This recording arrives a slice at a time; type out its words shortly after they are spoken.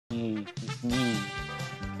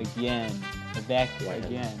again. Back What?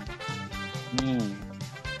 again. Me.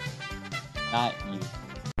 Not you.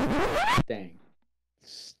 Dang.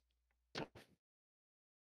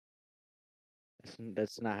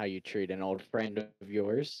 That's not how you treat an old friend of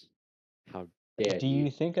yours. How dare Do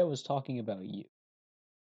you think I was talking about you?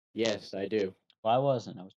 Yes, I do. Well, I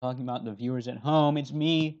wasn't. I was talking about the viewers at home. It's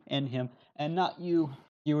me and him, and not you,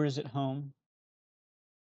 viewers at home.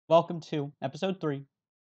 Welcome to episode 3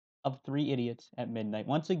 of 3 Idiots at Midnight.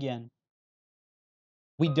 Once again,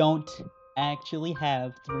 we don't actually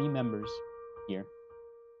have 3 members here,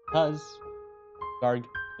 because Garg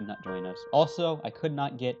could not join us. Also, I could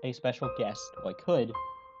not get a special guest. Well, I could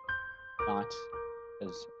not,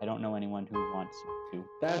 because I don't know anyone who wants to.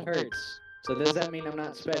 That hurts. So does that mean I'm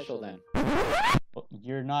not special then? Well,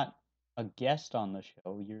 you're not a guest on the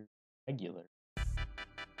show, you're regular.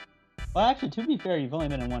 Well, actually, to be fair, you've only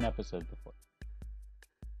been in 1 episode before.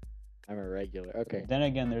 I'm a regular. Okay. Then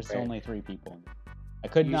again, there's Fair. only 3 people in there. I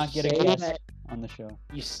could You not get a say guest that- on the show.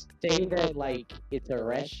 You say that like it's a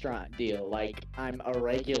restaurant deal, like I'm a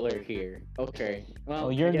regular here. Okay. Well, Well,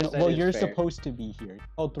 I you're guess that is you're fair. supposed to be here.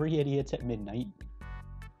 Oh, 3 Idiots at Midnight.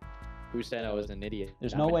 Who said I was an idiot?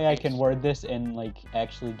 There's I'm no an way I can ace. word this and like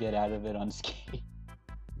actually get out of it unscathed.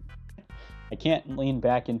 I can't lean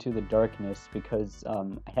back into the darkness because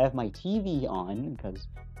I have my TV on because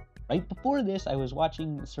right before this I was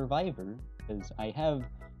watching Survivor because I have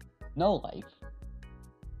no life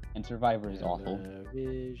and Survivor is awful.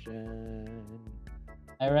 Television.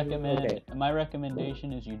 I recommend Okay. my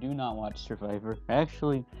recommendation is you do not watch Survivor.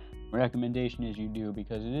 Actually, my recommendation is you do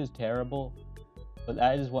because it is terrible, but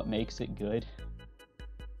that is what makes it good.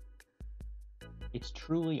 It's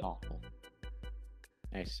truly awful.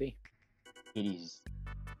 I see. It is.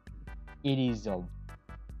 It is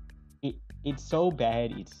it's so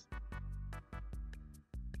bad. It's.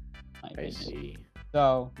 My I opinion. see.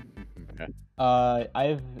 So,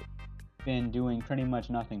 I've been doing pretty much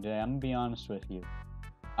nothing today. I'm gonna be honest with you.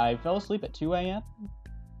 I fell asleep at 2 a.m.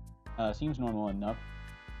 Seems normal enough.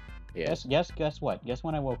 Yes. Guess what? Guess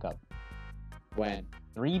when I woke up? When?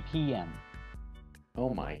 3 p.m.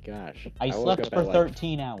 Oh my gosh. I woke slept up for at, like,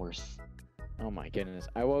 13 hours. Oh my goodness.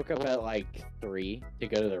 I woke up at like 3 to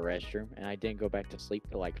go to the restroom, and I didn't go back to sleep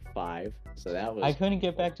till like 5. So that was. I couldn't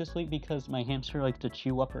get back to sleep because my hamster likes to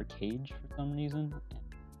chew up her cage for some reason.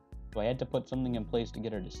 So I had to put something in place to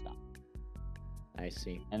get her to stop. I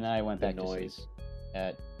see. And then I went The back to sleep noise.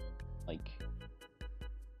 at like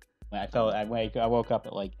when I woke up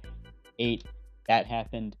at like 8. That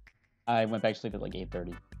happened. I went back to sleep at like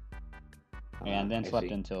 8:30, and then I slept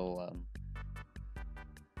see. until.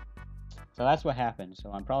 So that's what happened.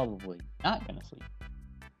 So I'm probably not gonna sleep.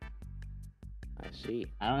 I see.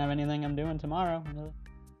 I don't have anything I'm doing tomorrow.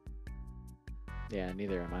 Yeah,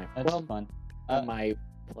 neither am I. That's well, fun. I might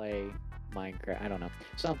play Minecraft. I don't know.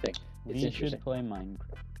 Something. It's We interesting. should play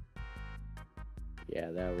Minecraft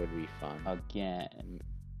Yeah, that would be fun. again.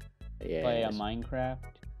 Yeah. Play a Minecraft,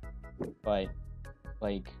 but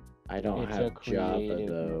like I don't it's have a Java creative.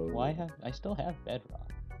 though. Why have I still have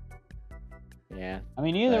Bedrock? Yeah. I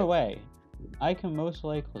mean, either But- way, I can most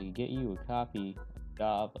likely get you a copy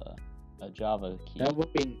of Java, a Java key.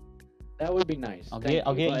 That would be nice. I'll Thank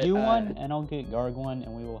get but, you one, and I'll get Garg one,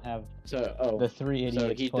 and we will have So the 3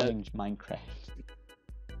 idiots he does- playing Minecraft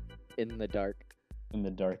in the dark. in the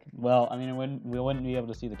dark. Well, I mean, we wouldn't be able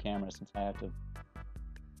to see the camera since I have to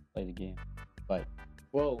play the game. But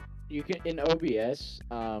Well, you can in OBS.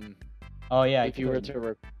 oh yeah, If you were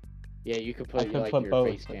to, yeah, you could put I could like put your both.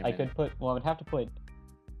 face cam. I in could it. put. Well, I would have to put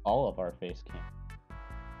all of our face cam,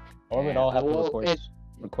 or we'd Yeah, all have to well,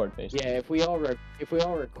 record face. Yeah, if we all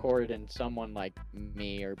record and someone like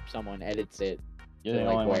me or someone edits it. You're the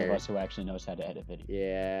like only one of where- us who actually knows how to edit video.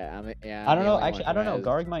 Yeah, I don't I'm the know. only Actually, one I don't who know.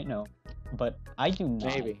 has- Garg might know, but I do not.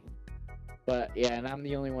 Maybe. But yeah, and I'm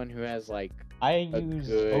the only one who has like I a use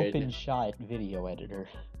good- OpenShot video editor.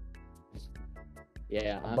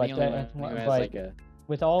 yeah, I'm But, the only uh, one who has but- like a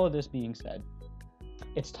With all of this being said,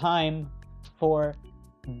 it's time for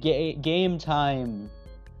game time.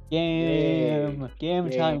 Game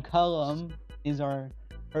Yay. time. Cullum is our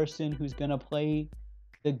person who's gonna play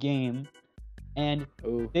the game, and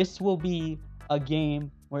ooh, this will be a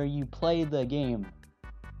game where you play the game.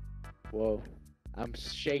 whoa. I'm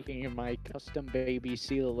shaking in my custom baby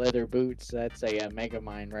seal leather boots. That's a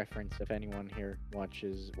Megamind reference. If anyone here watched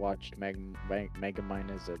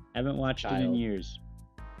Megamind as a Haven't watched it in Child. years.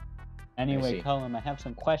 Anyway, see. Cullum, I have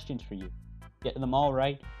some questions for you. Get them all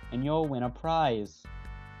right, and you'll win a prize.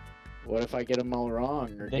 what if I get them all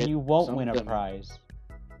wrong or Then get you won't some win of a them- prize.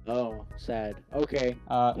 Oh, sad. Okay. Hit me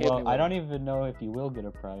Well, I with don't even know if you will get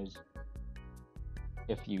a prize.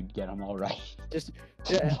 if you get them all right. Just,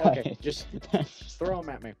 But- okay, just throw them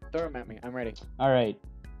at me. Throw them at me. I'm ready. All right.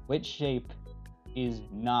 Which shape is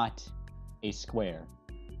not a square?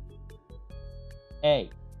 A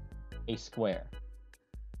square.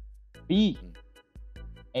 B,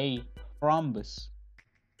 a rhombus.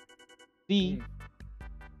 C, Mm.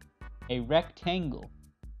 a rectangle.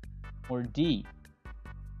 Or D,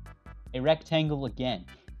 a rectangle again.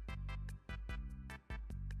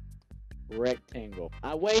 Rectangle.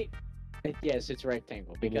 Wait. Yes, it's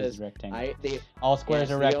rectangle It is because rectangle. the All squares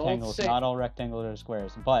yes, are the old rectangles. say- Not all rectangles are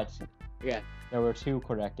squares. But yeah there were two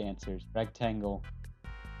correct answers. Rectangle.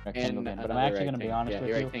 Rectangle and again. But I'm another actually going to be rectangle. honest Yeah, with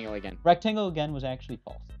you. rectangle again. Rectangle again was actually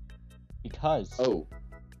false. Because Oh,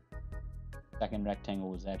 second rectangle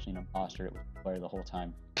was actually an imposter. It was square the whole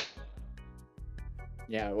time.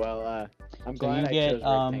 yeah. Well, I'm So glad you I get chose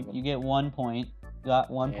rectangle. you get 1 point. You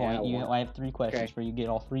got 1 Yeah, point. one. I have 3 questions Okay. for you. You get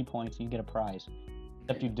all 3 points. And you get a prize.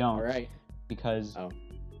 Except you don't All right. because Oh.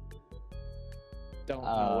 Don't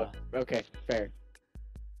know what. Okay, fair.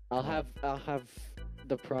 I'll Yeah. have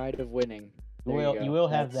the pride of winning. you There will go. will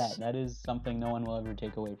have That's- that. That is something no one will ever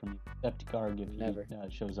take away from you. Except Garg if Never. he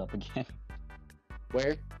shows up again.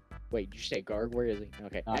 Where? Wait, did you say Garg? Where is he?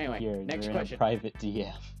 Okay. Not Anyway, here. next You're in a question. private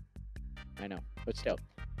DM. I know, but still,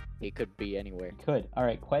 he could be anywhere. Could. All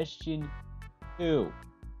right. Question 2.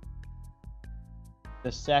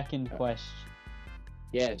 The second question.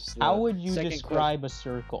 Yes. How the would you second describe a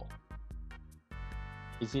circle?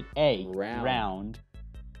 Is it A, Round.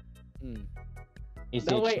 Hmm. Is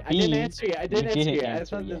No, it wait, I B? didn't answer you. I didn't answer didn't you. I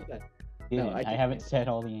answer thought yet. this that. Didn't. I I didn't haven't answer. said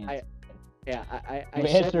all the answers. Yeah, I You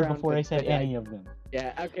said answered round, before I but- said but any of them.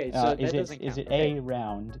 Yeah, okay, so Is that doesn't is count. it Okay. A,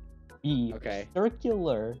 round, B, Okay.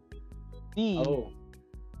 circular, C, Oh,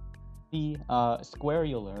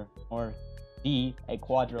 squarular, or D, a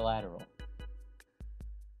quadrilateral?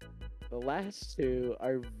 the last two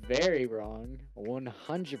are very wrong.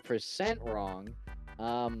 100% wrong.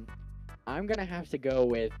 I'm gonna have to go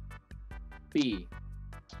with B.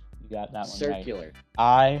 You got that one right. Circular.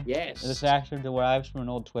 This Yes. actually derives from an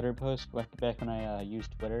old Twitter post back when I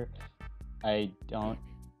used Twitter. I don't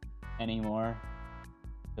anymore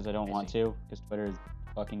because I don't I want see. to because Twitter is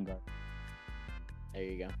fucking garbage. There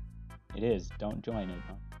you go. It is. Don't join it.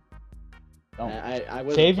 Don't. I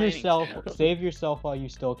wasn't Save planning yourself. to. Save yourself while you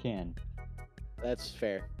still can. That's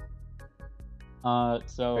fair.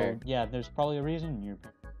 So Fair. yeah, there's probably a reason you're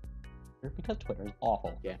because Twitter is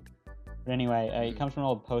awful. Yeah. But anyway, it Mhm. comes from an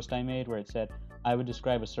old post I made where it said I would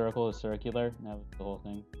describe a circle as circular. And that was the whole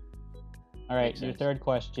thing. All right, Makes your sense. third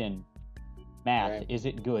question. Math, Alright. is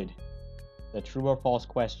it good? The true or false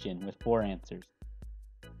question with 4 answers.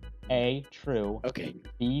 A, true. Okay.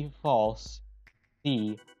 B, false.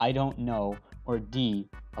 C, I don't know. Or D,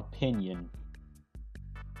 opinion.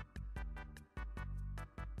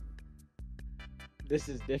 This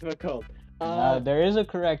is difficult. There is a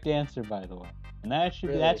correct answer, by the way, and that's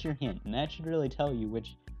Really? your hint, and that should really tell you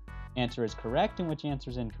which answer is correct and which answer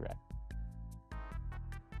is incorrect.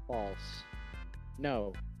 False.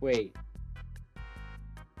 No, wait.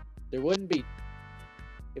 There wouldn't be.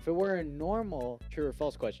 If it were a normal true or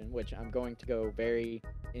false question, which I'm going to go very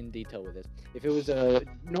in detail with this, if it was a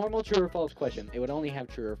normal true or false question, it would only have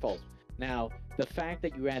true or false. Now, the fact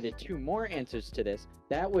that you added 2 more answers to this,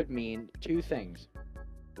 that would mean 2 things.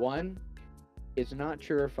 1, it's not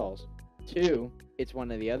true or false. 2, it's one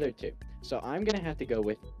of the other 2. So I'm gonna have to go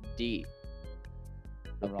with D.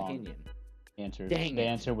 You're wrong. Opinion. Answer. Dang the it.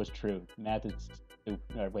 answer was true. Math is.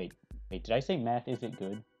 Or wait. Did I say math isn't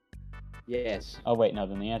good? Yes. Oh wait, no.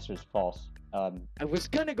 Then the answer is false. I was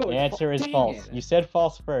gonna go The with answer is dang false. it. You said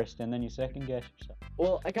false first, and then you second guessed yourself.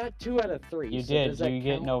 Well, I got 2 out of 3. You so did. does that You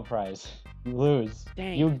get count? no prize. You lose.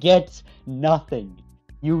 Dang You it. get nothing.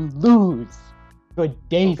 You lose. Good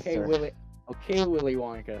day, Okay, sir. Willy. Okay, Willy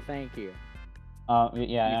Wonka. Thank you. Yeah.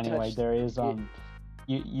 You Anyway, touched- there is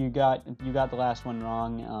you got the last one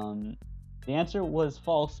wrong. The answer was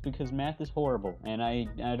false because math is horrible, and I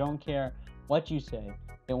don't care what you say.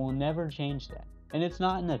 It will never change that, and it's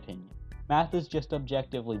not an opinion. Math is just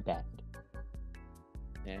objectively bad.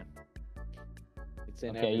 Yeah. It's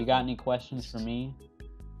in Okay, you got any questions for me?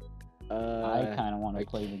 I Uh, kind of want to I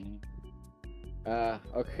play the game.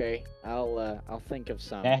 okay. I'll think of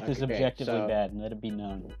some. Math is Okay, objectively so- bad, and let it be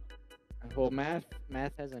known. Well, math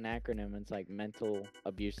has an acronym. It's like mental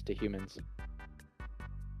abuse to humans.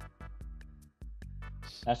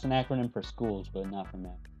 That's an acronym for schools, but not for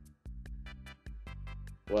math.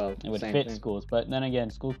 Well, It would same fit thing. schools, but then again,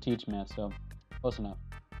 schools teach math, so close enough.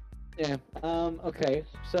 Yeah. Okay.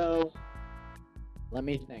 So, let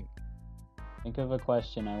me think. Think of a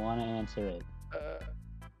question. I want to answer it. Uh,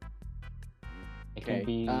 I It can Okay,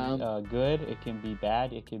 be good, it can be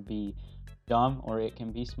bad, it can be dumb, or it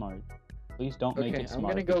can be smart. Please don't make Okay, it I'm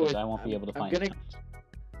smart gonna go because with. I won't be able to I'm find gonna. it.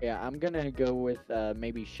 Yeah, I'm gonna go with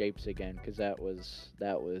maybe shapes again, because that was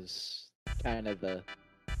kind of the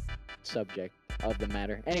subject of the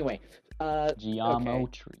matter. Anyway, okay.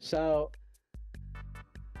 Geometry. So,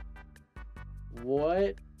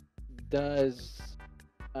 what does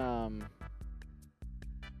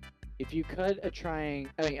if you cut a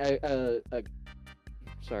triangle? I mean,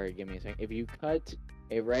 sorry, give me a second. If you cut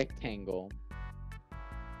a rectangle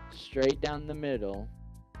straight down the middle,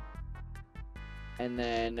 and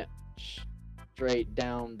then straight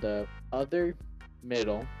down the other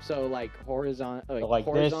middle, so like horizontal, So like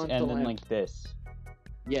this and then and like this.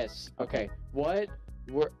 yes. Okay. Okay.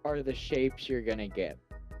 What are the shapes you're gonna get?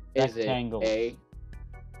 Rectangles. Is it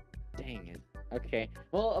a? Dang it. Okay.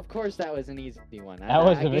 Well, of course that was an easy one. That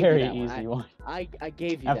was I a gave you very that one. easy one. I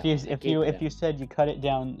gave you If that you one. I if gave you that if you one. said you cut it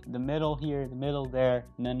down the middle here, the middle there,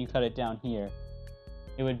 and then you cut it down here,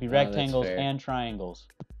 it would be Oh, that's rectangles fair. and triangles.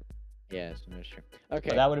 Yes, that's true. Okay.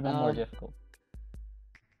 So that would have been more difficult.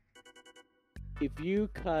 If you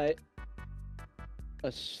cut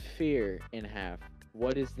a sphere in half,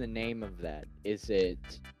 what is the name of that? Is it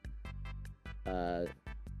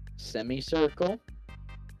semicircle,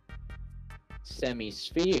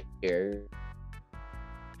 semisphere,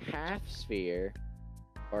 half sphere,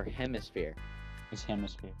 or hemisphere? It's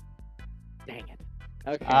hemisphere. Dang it.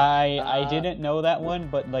 Okay. I didn't know that one,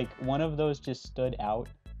 but like one of those just stood out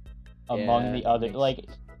among Yeah, the other. makes Like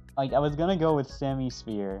sense. I was gonna go with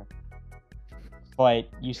semisphere, but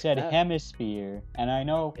you said That- hemisphere, and I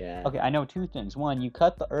know. Yeah. Okay, I know two things. One, you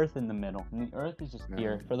cut the Earth in the middle, and the Earth is a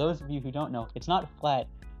sphere. Mhm. For those of you who don't know, it's not flat.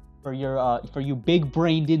 For you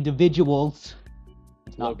big-brained individuals,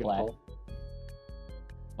 it's not Logan flat. Paul.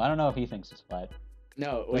 Well, I don't know if he thinks it's flat.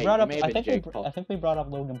 No, We wait. brought It up. may have I been think Jake Paul. I think we brought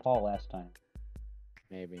up Logan Paul last time.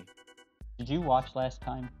 Maybe. Did you watch last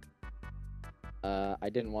time? I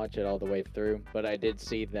didn't watch it all the way through, but I did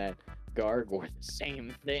see that Garg wore the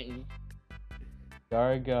same thing.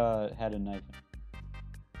 Garg had a knife.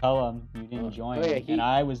 Tell him you didn't Oh, join, oh, yeah, me, and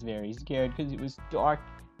I was very scared because it was dark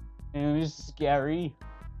and it was scary.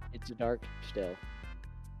 It's dark still.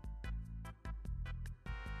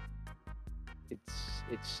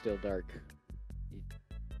 It's still dark.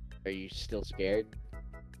 Are you still scared?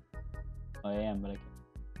 I am, but I can't.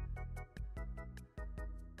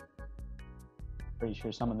 Pretty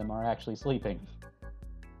sure some of them are actually sleeping.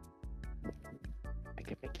 I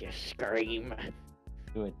can make you scream.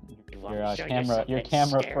 Do it. You wanna Your show you camera, your something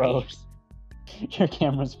camera scary? froze. Your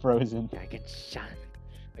camera's frozen. I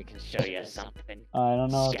can show you something. I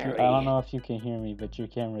don't know. I Scary. don't know if you can hear me, but your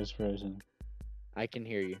camera's frozen. I can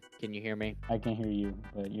hear you. Can you hear me? I can hear you,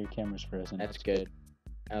 but your camera's frozen. That's good.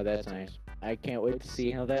 Oh, that's nice. I can't wait to see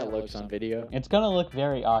how that looks on video. It's gonna look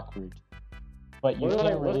very awkward. But your What do I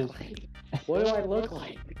camera look is. like? What do I look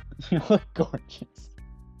like? You look gorgeous.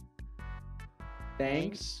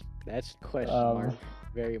 Thanks. That's question mark.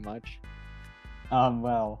 Very much.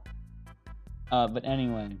 Well. But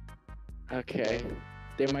anyway. Okay.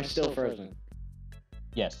 Am I still frozen?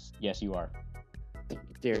 Yes, you are.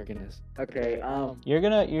 Dear goodness. Okay. You're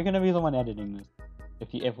gonna be the one editing this,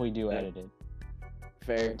 if we do edit it.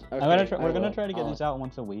 Fair. Okay, We're gonna try to get these out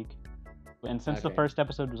once a week. And since the Okay. first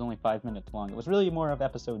episode was only 5 minutes long, it was really more of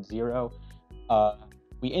episode 0.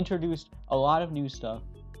 We introduced a lot of new stuff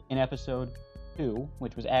in episode 2,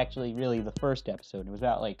 which was actually really the first episode. It was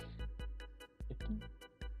about like 50,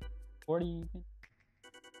 40.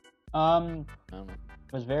 I don't know.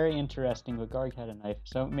 It was very interesting, but Garg had a knife.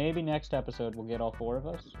 So maybe next episode we'll get all 4 of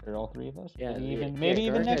us, or all 3 of us. Yeah, Maybe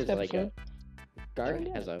even Garg next has, like, episode.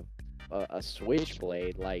 Garg has a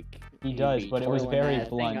switchblade, like He he'd does, be but it was twirling very that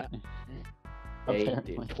thing blunt. up- Yeah,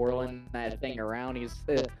 Apparently. he- twirling that thing around. He's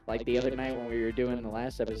like the other night when we were doing the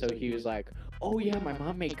last episode. He was like, "Oh yeah, my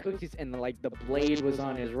mom made cookies," and like the blade was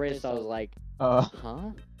on his wrist. I was like, "Huh?"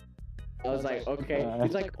 I was like, "Okay."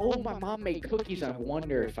 He's like, "Oh, my mom made cookies. I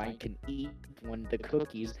wonder if I can eat one of the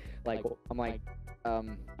cookies." Like, I'm like,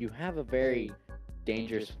 you have a very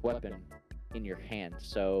dangerous weapon in your hand.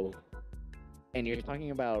 So, and you're talking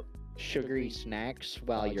about sugary snacks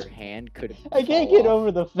while your hand could. I can't fall get off.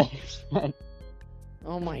 over the face, man.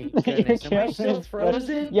 Oh my Your goodness, am I camera still is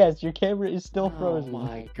frozen? Yes, your camera is still frozen. Oh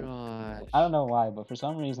my gosh. I don't know why, but for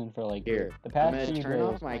some reason, for like Here, the I'm past gonna few turn days,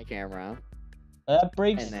 off my camera. that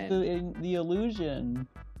breaks and the illusion.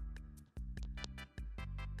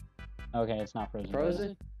 Okay, it's not frozen.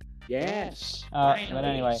 Frozen? Yes. But Finally,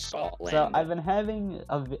 anyway, Scotland. So I've been having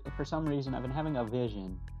for some reason I've been having a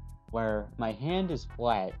vision where my hand is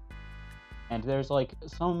flat and there's like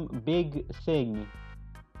some big thing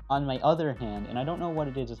on my other hand, and I don't know what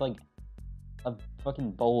it is. It's like a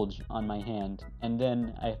fucking bulge on my hand, and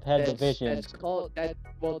then I've had the vision. That's called that.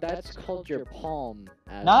 Well, that's called your palm.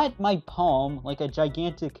 Adam. Not my palm, like a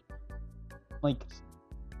gigantic, like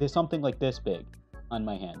there's something like this big on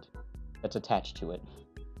my hand that's attached to it.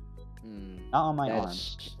 Not on my that arm.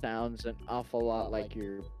 Sounds an awful lot like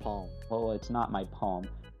your palm. Well, it's not my palm.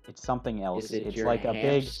 It's something else. Is it It's your like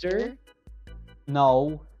hamster? a big.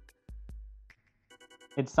 No.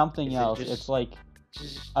 It's something Is it else. just- It's like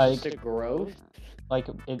Just Like- a growth. like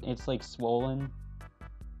it's like swollen.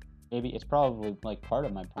 Maybe it's probably like part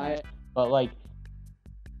of my palm, but like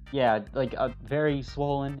yeah, like very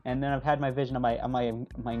swollen. And then I've had my vision of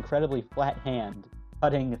my incredibly flat hand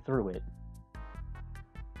cutting through it.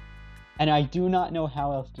 And I do not know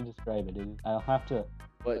how else to describe it. I'll have to.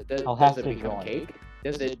 But does, I'll does have it to become draw it. cake?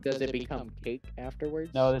 Does it become cake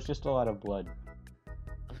afterwards? No, there's just a lot of blood.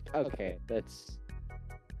 Okay,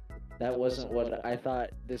 that wasn't what I thought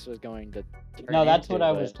this was going to turn No, that's into, what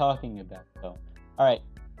I but- was talking about, though. Alright,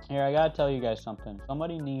 here, I gotta tell you guys something.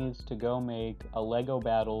 Somebody needs to go make a Lego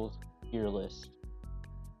Battles tier list.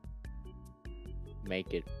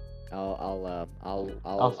 Make it. I'll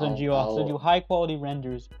I'll send you high quality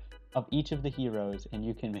renders of each of the heroes, and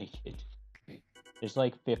you can make it. There's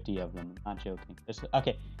like 50 of them. I'm not joking.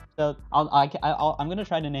 Okay, so I'm gonna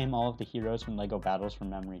try to name all of the heroes from Lego Battles from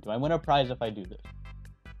memory. Do I win a prize if I do this?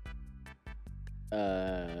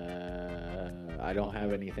 I don't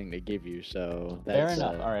have anything to give you, so that's, Fair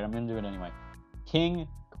enough. All right, I'm gonna do it anyway. King,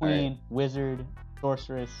 Queen, Wizard,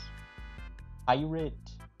 Sorceress, Pirate,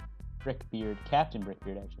 Brickbeard, Captain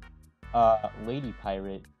Brickbeard actually, Lady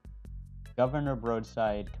Pirate, Governor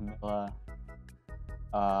Broadside, Camilla,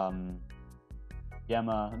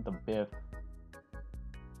 Gemma, the Biff,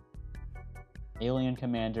 Alien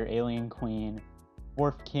Commander, Alien Queen,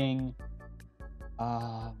 Dwarf King,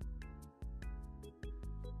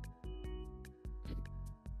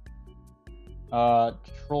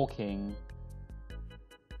 Troll King,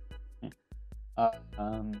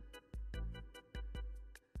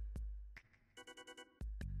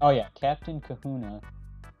 oh yeah, Captain Kahuna,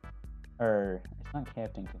 or it's not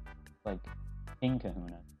Captain Kahuna, it's like King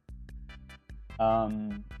Kahuna.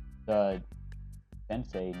 The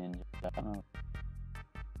Sensei Ninja, I don't know.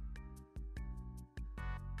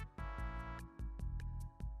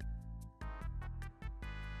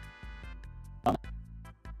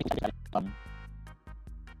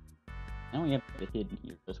 Now we have the hidden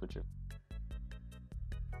heroes, which are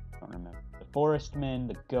I don't remember. The Forestman,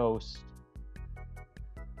 the Ghost,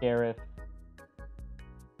 Sheriff,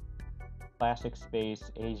 Classic Space,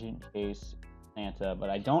 Agent Chase, Santa, but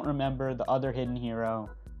I don't remember the other hidden hero.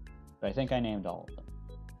 But I think I named all of them.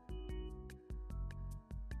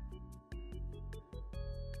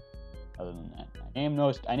 Other than that,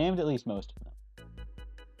 I named at least most of them.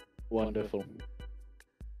 wonderful.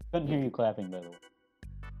 Couldn't hear you clapping, by the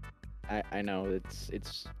way. I know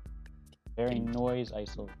it's. Very noise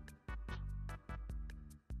isolated.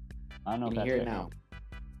 I don't know Can if you that's hear it it. now?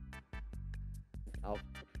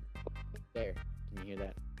 There. Can you hear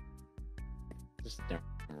that? Just never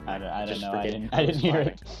mind. I don't Just know. I forget didn't. I I was didn't hear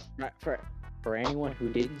clapping. it. Right, for anyone who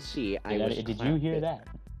didn't see, I was. Did you hear clapping. that?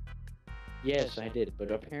 Yes, I did,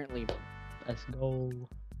 but apparently Let's go.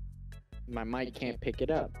 my mic can't pick it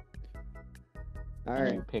up. All And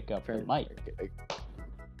right. you pick up the fair- mic.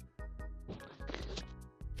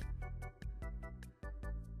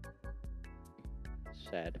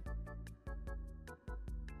 Sad.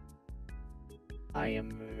 I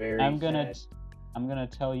am very. I'm gonna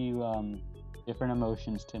sad. tell you different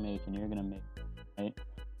emotions to make, and you're gonna make it, right?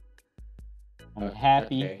 I'm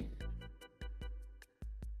happy. Okay.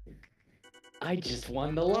 I just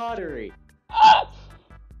won the lottery.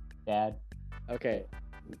 Sad. Okay.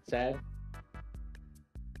 Sad.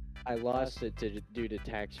 I lost it due to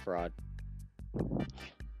tax fraud.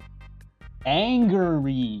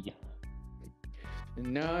 Angry.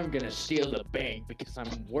 And now I'm gonna steal the bank because I'm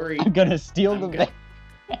worried. I'm gonna steal I'm the gonna-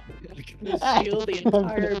 bank. I'm gonna steal the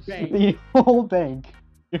entire bank. The whole bank.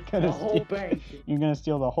 You're gonna The whole steal, bank. You're gonna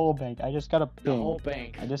steal the whole bank. I just got a The ping. whole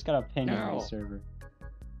bank. I just got a ping on No. my server.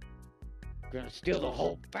 I'm gonna steal the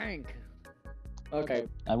whole bank. Okay.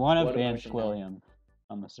 I want to What ban emotion now? Squilliam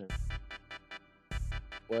on the server.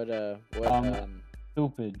 What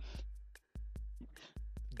Stupid.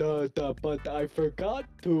 but I forgot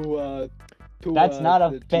to That's not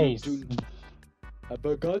a face. I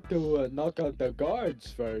forgot to knock out the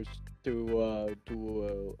guards first so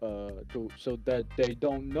that they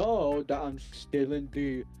don't know that I'm stealing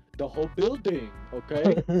the whole building,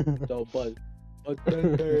 okay? So but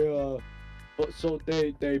then But so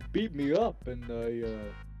they beat me up and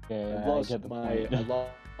Yeah, I I lost get the my point.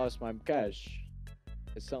 lost my cash.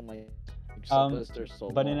 It sounded like Um, Sylvester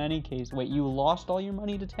but in Stallone. any case, wait, you lost all your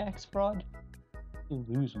money to tax fraud? You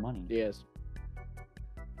lose money. Yes,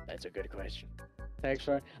 that's a good question. Tax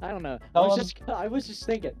fraud? I don't know. Tell I was just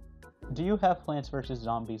thinking. Do you have Plants vs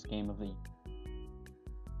Zombies Game of the Year?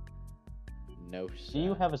 No, sir. Do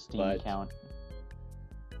you have a Steam but account?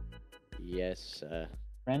 yes,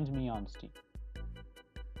 Friend me on Steam.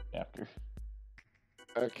 After.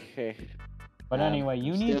 okay. But anyway,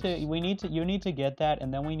 you need to. Steps. You need to get that,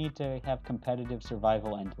 and then we need to have competitive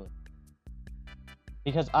survival endless.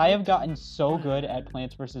 Because I have gotten so good at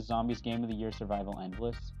Plants vs Zombies Game of the Year Survival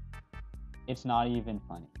Endless, it's not even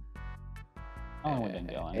funny. How long have we been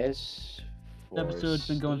going? S for This episode's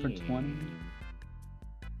been going for 20.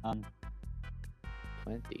 Steam.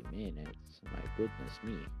 20 minutes. My goodness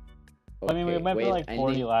me. I mean, we went for like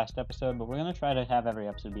 40 ending- last episode, but we're gonna try to have every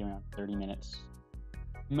episode be around 30 minutes.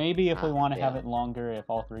 Maybe if we want to have yeah. it longer, if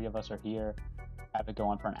all three of us are here, have it go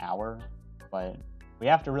on for an hour. But we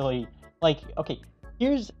have to really, like, okay,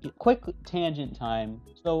 here's quick tangent time.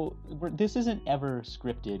 So this isn't ever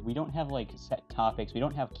scripted. We don't have like set topics. We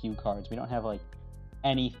don't have cue cards. We don't have like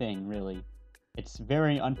anything really. It's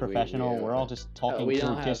very unprofessional. We're all just talking we through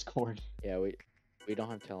don't have- Discord. Yeah, we don't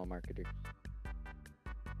have telemarketers.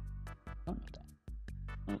 I don't know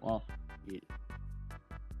that. Well,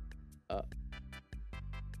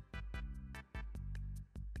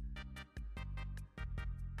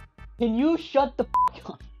 can you shut the f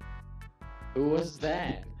up? Who was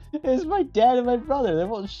that? It's my dad and my brother. They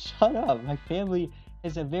won't shut up. My family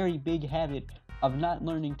has a very big habit of not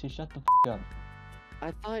learning to shut the f up.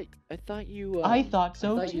 I thought you. I thought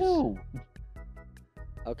so thought you too.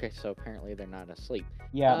 Okay, so apparently they're not asleep.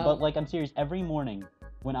 Yeah, but like I'm serious. Every morning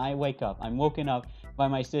when I wake up, I'm woken up by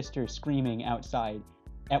my sister screaming outside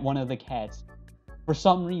at one of the cats for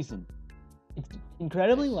some reason. It's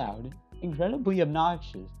incredibly loud, incredibly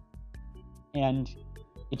obnoxious, and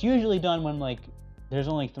it's usually done when like there's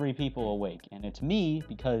only 3 people awake, and it's me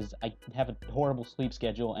because I have a horrible sleep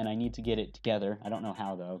schedule and I need to get it together. I don't know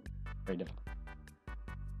how though. Very difficult.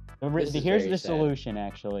 Here's the solution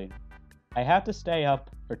actually. I have to stay up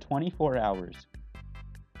for 24 hours.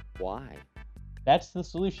 Why? That's the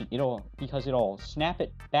solution. Because it'll snap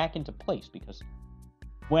it back into place. Because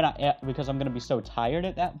I'm gonna be so tired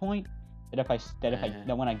at that point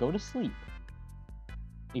that when I go to sleep,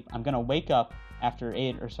 I'm gonna wake up after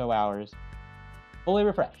 8 or so hours, fully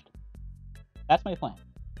refreshed. That's my plan.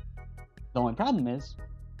 The only problem is,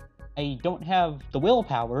 I don't have the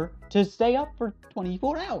willpower to stay up for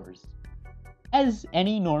 24 hours, as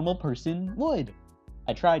any normal person would.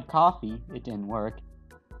 I tried coffee, it didn't work.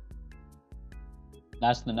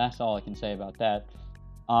 That's all I can say about that.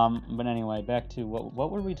 But anyway, back to what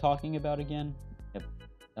were we talking about again?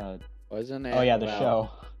 Wasn't it? Oh yeah, the show.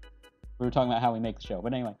 We were talking about how we make the show.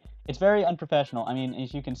 But anyway, it's very unprofessional. I mean,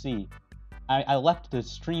 as you can see, I left the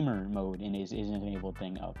streamer mode in his enabled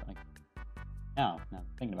thing up. Like, now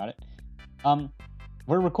thinking about it.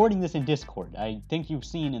 We're recording this in Discord. I think you've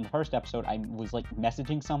seen in the first episode, I was like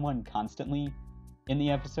messaging someone constantly in the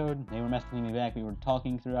episode. They were messaging me back. We were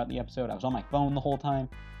talking throughout the episode. I was on my phone the whole time.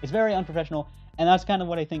 It's very unprofessional, and that's kind of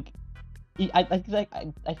what I think. I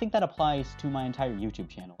think that applies to my entire YouTube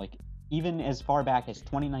channel. Like even as far back as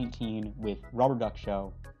 2019 with Rubber Duck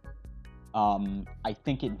Show. I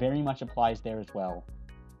think it very much applies there as well.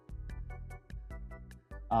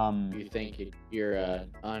 You think you're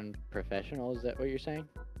unprofessional? Is that what you're saying?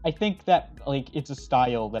 I think that like it's a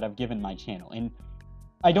style that I've given my channel, and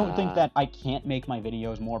I don't think that I can't make my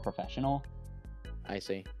videos more professional. I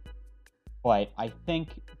see. But I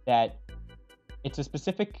think that it's a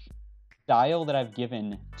specific style that I've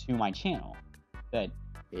given to my channel that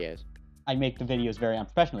Yes. I make the videos very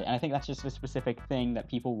unprofessionally, and I think that's just a specific thing that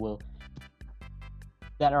people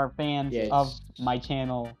that are fans of my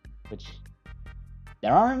channel, which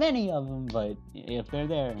there aren't many of them, but if they're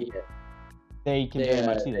there, they can very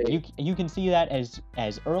much see that. You can see that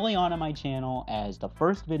as early on my channel as the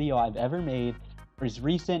first video I've ever made, or as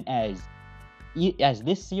recent as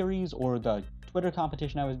this series or the Twitter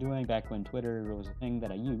competition I was doing back when Twitter was a thing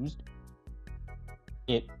that I used.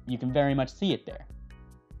 You can very much see it there.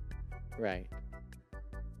 Right.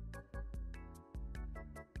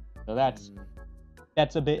 So that's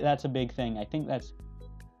a big thing. I think that's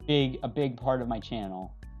a big part of my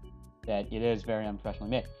channel, that it is very unprofessionally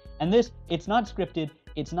made. And it's not scripted.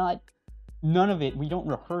 It's not none of it. We don't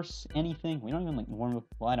rehearse anything. We don't even like warm up.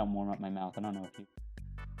 Well, I don't warm up my mouth. I don't know if you.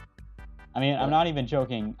 I mean, I'm not even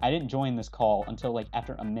joking. I didn't join this call until like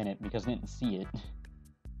after a minute because I didn't see it.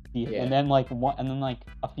 Yeah. And then like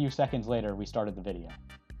a few seconds later, we started the video.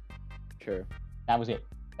 True. That was it.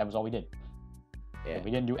 That was all we did. Yeah.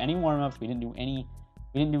 We didn't do any warm-ups. We didn't do anything.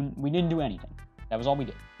 That was all we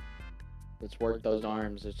did. Let's work those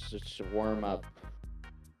arms. It's just a warm up.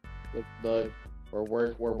 Look,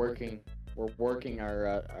 we're working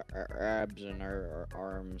our abs and our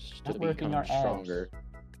arms to Not working become our abs. stronger.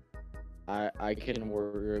 I can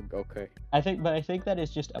work. Okay. I think that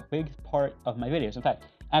is just a big part of my videos. In fact,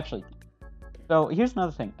 actually, so here's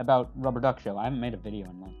another thing about Rubber Duck Show. I haven't made a video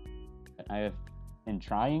in months. I have been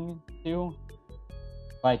trying to.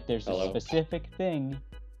 Like, there's a specific thing.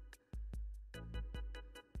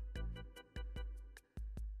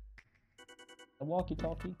 The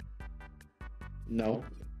walkie-talkie? No.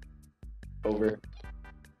 Over.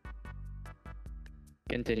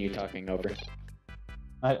 Continue talking over.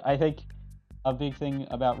 I think a big thing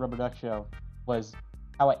about Rubber Duck Show was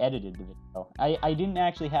how I edited the video. I didn't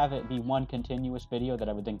actually have it be one continuous video that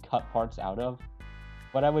I would then cut parts out of.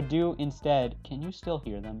 What I would do instead, can you still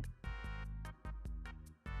hear them?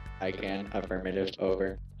 I can. Affirmative.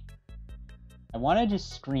 Over. I want to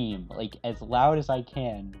just scream, like, as loud as I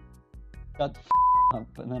can. Shut the up,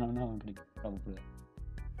 but then I know I'm gonna get in trouble for that.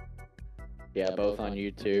 Yeah, both on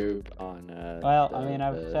YouTube, on, Well, I mean,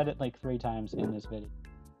 I've said it like 3 times in this video.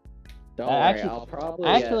 Don't worry, actually, I'll probably...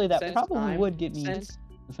 Actually, that since probably would get me since-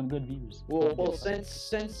 some good views. Well,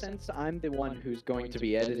 since I'm the one who's going to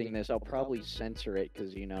be editing this, I'll probably censor it,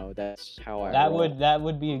 because, you know, that's how I roll. That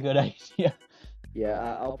would be a good idea.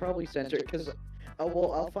 Yeah, I'll probably censor it, because...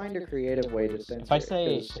 I'll find a creative way to censor If I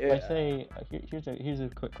say, it. here's a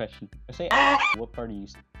quick question. If I say, what part are you?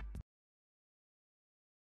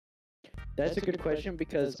 That's a good question,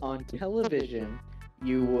 because on television,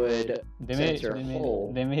 you would censor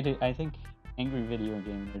whole. They made it. I think Angry Video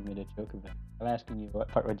Gamer made a joke about it. I'm asking you, what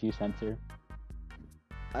part would you censor?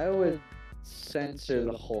 I would censor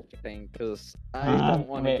the whole thing, because I don't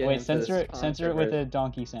want to get into censor this it. Censor it with controversy. a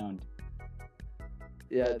donkey sound.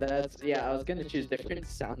 Yeah, I was gonna choose different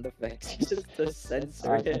sound effects just to censor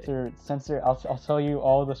Alright, it. censor. I'll tell you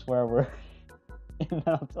all the swear words, and then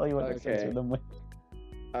I'll tell you what to censor Okay. them with.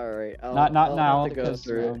 Alright, Not I'll now, have to go 'cause,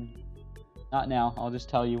 through it. not now. I'll just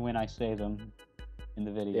tell you when I say them in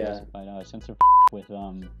the videos. Yeah. But censor with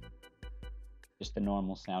just the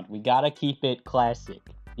normal sound. We gotta keep it classic.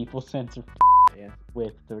 People censor Yeah.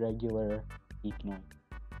 with the regular beep noise.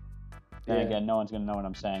 Then Yeah. again, no one's gonna know what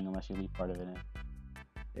I'm saying unless you leave part of it in.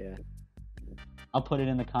 Yeah. I'll put it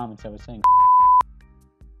in the comments. I was saying.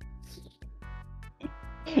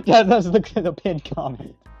 Yeah, that's the pinned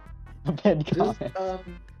comment. The pinned comment.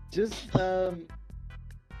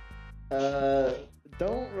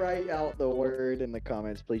 Don't write out the word in the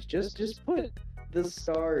comments, please. Just put the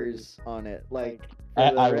stars on it, like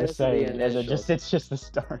for the I rest was of saying, the initials. it's just the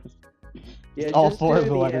stars. Yeah, All just 4 do of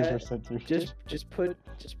the the letters F- are censored. Just put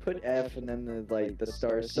F and then the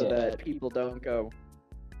stars so Yeah. that people don't go,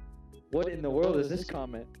 what in the world is this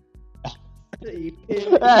comment? he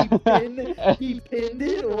pinned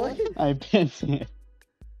it? What? I pinned it.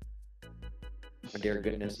 Oh, dear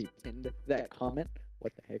goodness, he pinned that comment?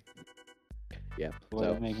 What the heck? Yeah,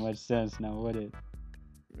 Wouldn't so, make much sense now, would it?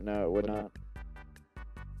 no, it would not.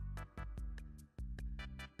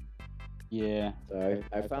 Yeah. So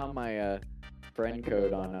I found my friend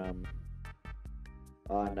code on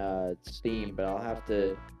Steam, but I'll have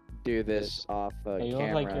to do this off Hey, you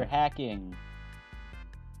camera. look like you're hacking.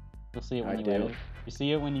 You'll see it when I you do. edit. You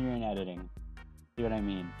see it when you're in editing. See what I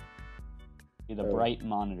mean? See the Oh. bright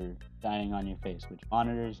monitor shining on your face, which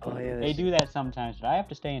monitors, Oh, yeah, they that's- do that sometimes, but I have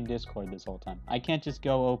to stay in Discord this whole time. I can't just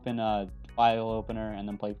go open a file opener and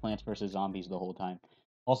then play Plants vs. Zombies the whole time.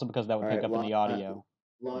 Also because that would pick Alright, up in the audio.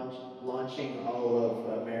 Launching all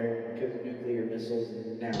of America's nuclear missiles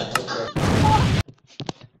now. Okay.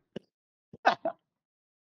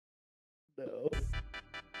 No.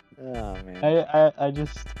 Oh man.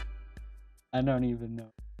 I don't even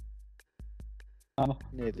know.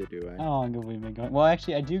 Neither do I. How long have we been going? Well,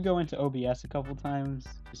 actually, I do go into OBS a couple times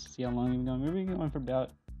just to see how long we've been going. We've been going for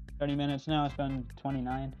about 30 minutes now. It's been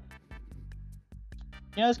 29.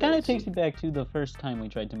 You know, this kind of takes me back to the first time we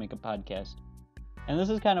tried to make a podcast. And this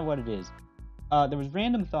is kind of what it is. There was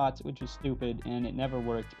Random Thoughts, which was stupid, and it never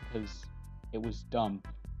worked because it was dumb.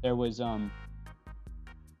 There was,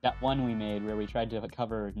 that one we made where we tried to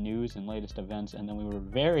cover news and latest events, and then we were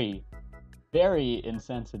very, very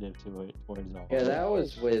insensitive to it towards all. Yeah, that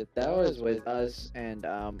was with us and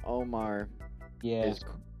Omar Yeah. is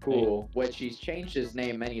cool, which he's changed his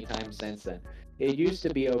name many times since then. It used to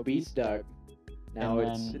be Obese Duck. Now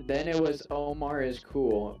And then it was Omar is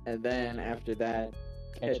cool, and then after that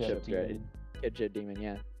Ketchup Ketchup Demon. Ketchup Demon,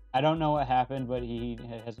 yeah. I don't know what happened, but he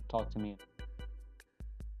hasn't talked to me.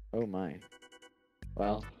 Oh my.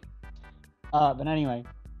 Well. But anyway,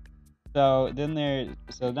 so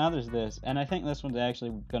now there's this, and I think this one's actually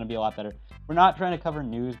going to be a lot better. We're not trying to cover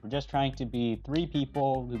news. We're just trying to be three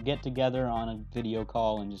people who get together on a video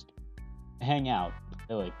call and just hang out.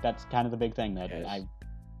 Really, that's kind of the big thing that Yes. I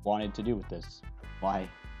wanted to do with this. Why?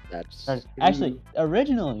 That's Actually,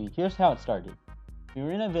 originally, here's how it started. We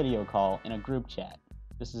were in a video call in a group chat.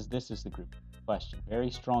 This is the group question. Very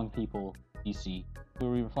strong people, DC.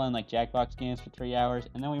 We were playing like Jackbox games for 3 hours,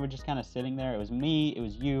 and then we were just kind of sitting there. It was me, it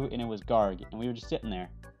was you, and it was Garg, and we were just sitting there.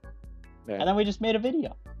 Yeah. And then we just made a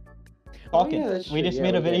video. Oh, Talking. yeah, that's We true. just Yeah,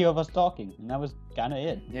 made a we did. video of us talking, and that was kind of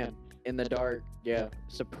it. Yeah. In the dark. Yeah.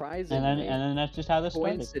 Surprisingly. And then that's just how this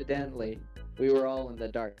started. Coincidentally, we were all in the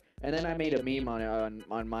dark. And then I made a meme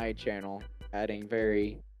on my channel, adding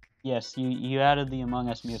very. Yes, you added the Among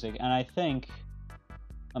Us music, and I think.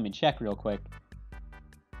 Let me check real quick.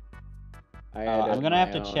 I'm gonna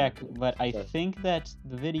have to check, but I think that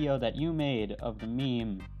the video that you made of the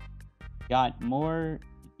meme got more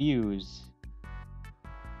views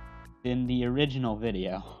than the original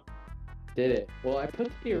video. Did it? Well, I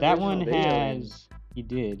put the original That one video in. has. You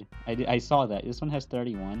did. I saw that. This one has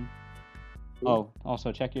 31. Ooh. Oh,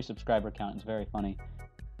 also check your subscriber count. It's very funny.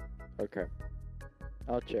 Okay.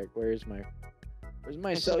 I'll check. Where's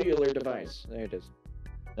my cellular device? There it is.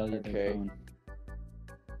 Cellular Okay. phone.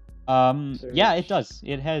 Yeah, it Search. does.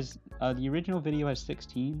 It has the original video has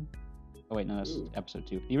 16. Oh wait, no, that's Ooh. episode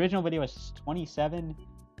 2. The original video has 27.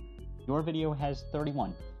 Your video has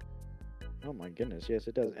 31. Oh my goodness, yes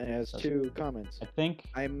it does. And it has 2 comments. I think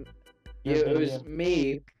your It was video-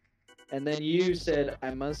 me, and then you said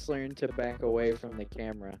I must learn to back away from the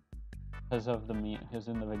camera. because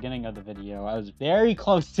in the beginning of the video, I was very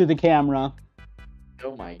close to the camera.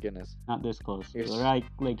 Oh my goodness. Not this close. You're s- Right,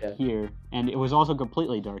 like yeah. here, and it was also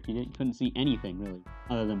completely dark. You couldn't see anything really,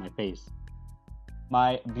 other than my face.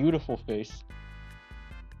 My beautiful face.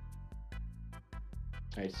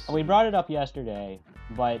 Nice. We brought it up yesterday,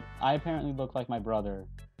 but I apparently look like my brother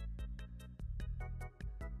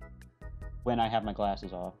when I have my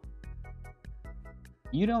glasses off.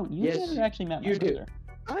 You don't. You Yes, never actually met my you do. brother.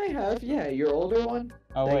 I have, yeah, your older one.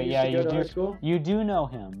 Oh that wait, used yeah, to go you to our do. school? You do know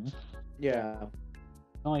him. Yeah.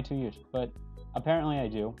 Only 2 years, but apparently I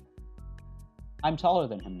do. I'm taller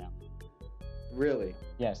than him now. Really?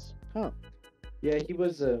 Yes. Yeah, he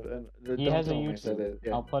was He has a tell me I said YouTube. that,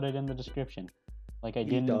 yeah. I'll put it in the description. Like I He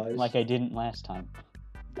didn't. does? Like I didn't last time.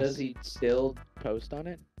 Does he still post on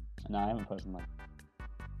it? No, I haven't posted much.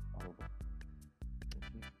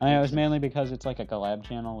 I mean, it was mainly because it's like a collab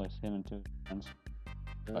channel with him and 2 friends.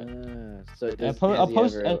 So I does, I'll has he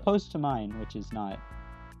post. ever- I'll post to mine, which is not.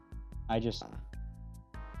 I just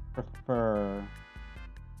prefer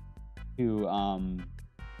to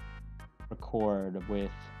record with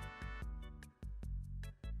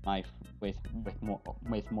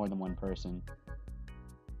more than one person.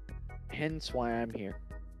 Hence why I'm here.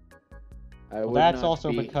 I Well, would that's not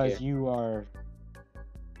also be because here. you are.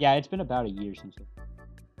 Yeah, it's been about a year since.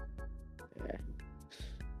 Yeah.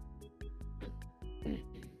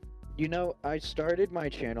 You know, I started my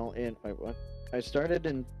channel in wait, what? I started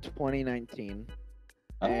in 2019.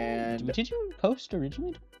 And- did you post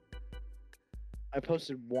originally? I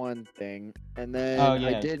posted one thing, and then Oh, yeah.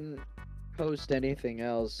 I didn't post anything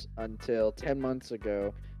else until 10 months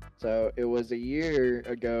ago. So it was a year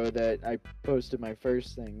ago that I posted my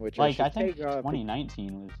first thing, which Like I I should think take off.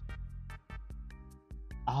 2019 was.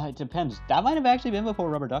 It depends. That might have actually been before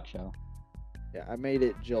Rubber Duck Show. Yeah, I made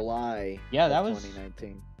it July. Yeah, of that was-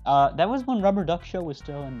 2019. That was when Rubber Duck Show was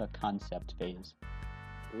still in the concept phase.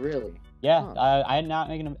 Really? Yeah, Huh. I had not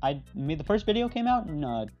making. I made the first video came out in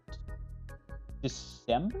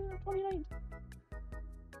December 2019.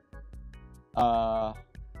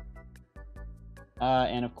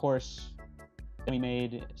 And of course, we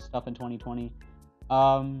made stuff in 2020.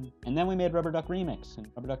 And then we made Rubber Duck Remix, and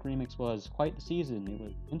Rubber Duck Remix was quite the season. It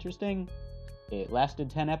was interesting. It lasted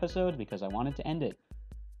 10 episodes because I wanted to end it.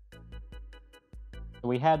 So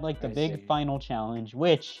we had like the I big see. final challenge,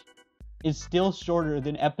 which is still shorter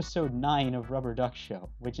than episode 9 of Rubber Duck Show,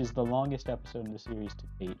 which is the longest episode in the series to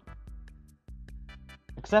date.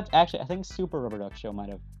 Except, actually, I think Super Rubber Duck Show might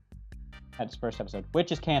have had its first episode,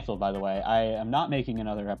 which is canceled, by the way. I am not making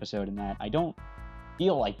another episode in that. I don't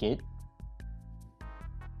feel like it.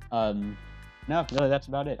 No, really, that's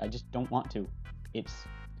about it. I just don't want to. It's...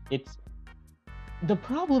 The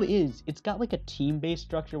problem is, it's got like a team-based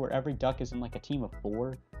structure where every duck is in like a team of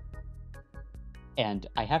 4. And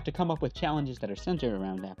I have to come up with challenges that are centered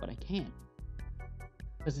around that, but I can't.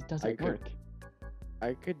 Because it doesn't could- work.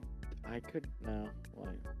 I could no. Why?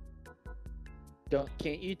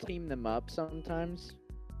 Can't you team them up sometimes?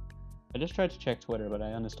 I just tried to check Twitter, but I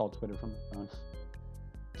uninstalled Twitter from my phone.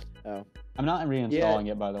 Oh. I'm not reinstalling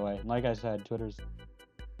it, by the way. Like I said, Twitter's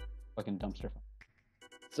fucking dumpster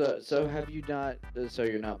fire. So have you not? So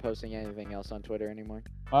you're not posting anything else on Twitter anymore?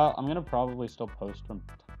 Well, I'm gonna probably still post from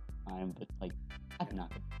time, but like, I'm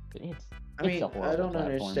not. It's I mean, a horrible I don't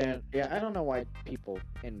platform. understand. Yeah, I don't know why people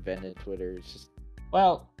invented Twitter. It's just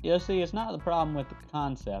Well, you see, it's not the problem with the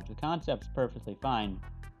concept. The concept's perfectly fine,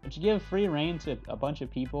 but you give free reign to a bunch of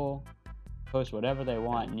people, post whatever they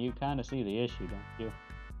want, and you kind of see the issue, don't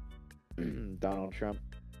you? Donald Trump.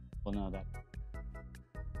 Well, no, that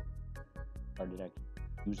started actually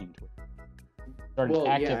using Twitter. Started Well,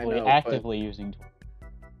 yeah, I know, but- actively using Twitter.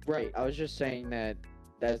 Right. I was just saying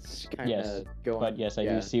that's kind of Yes, going. But yes, I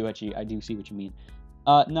yeah. do see what you mean.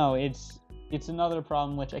 No, it's another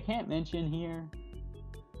problem which I can't mention here,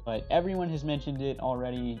 but everyone has mentioned it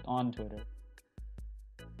already on Twitter.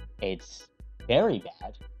 It's very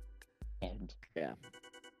bad, and Yeah.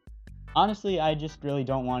 honestly, I just really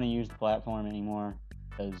don't want to use the platform anymore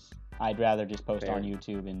because I'd rather just post Fair. on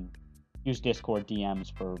YouTube and use Discord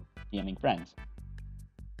DMs for DMing friends.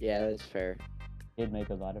 Yeah, that's fair. Did make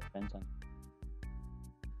a lot of friends on.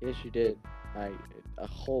 Yes, you did. A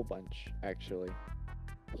whole bunch actually.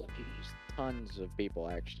 Tons of people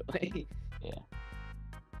actually. Yeah.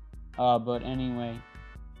 But anyway,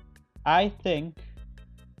 I think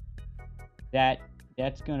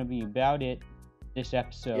that's gonna be about it this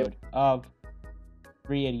episode of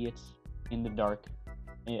Three Idiots in the Dark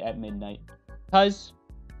at Midnight. Cause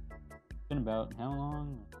it's been about how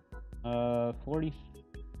long?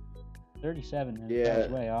 37 minutes. Yeah.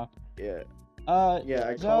 That's way off. Yeah. Yeah,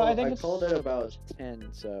 I so called. I think I it's- called it about 10.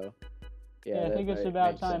 So. Yeah, I that think it's might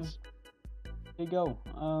about make time. sense. Here you go.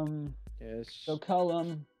 Yes. So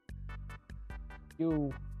Cullum,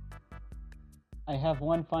 I have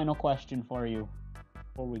one final question for you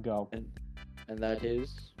before we go. And that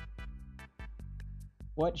is.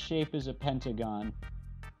 What shape is a pentagon?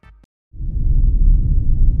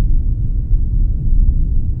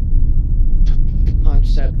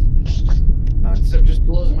 Concept just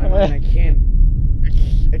blows my mind. I can't.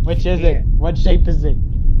 Which is it? What shape is it?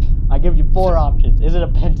 I give you four options. Is it a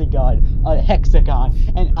pentagon, a hexagon,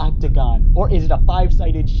 an octagon, or is it a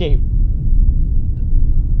five-sided shape?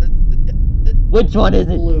 Which one is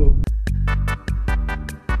it?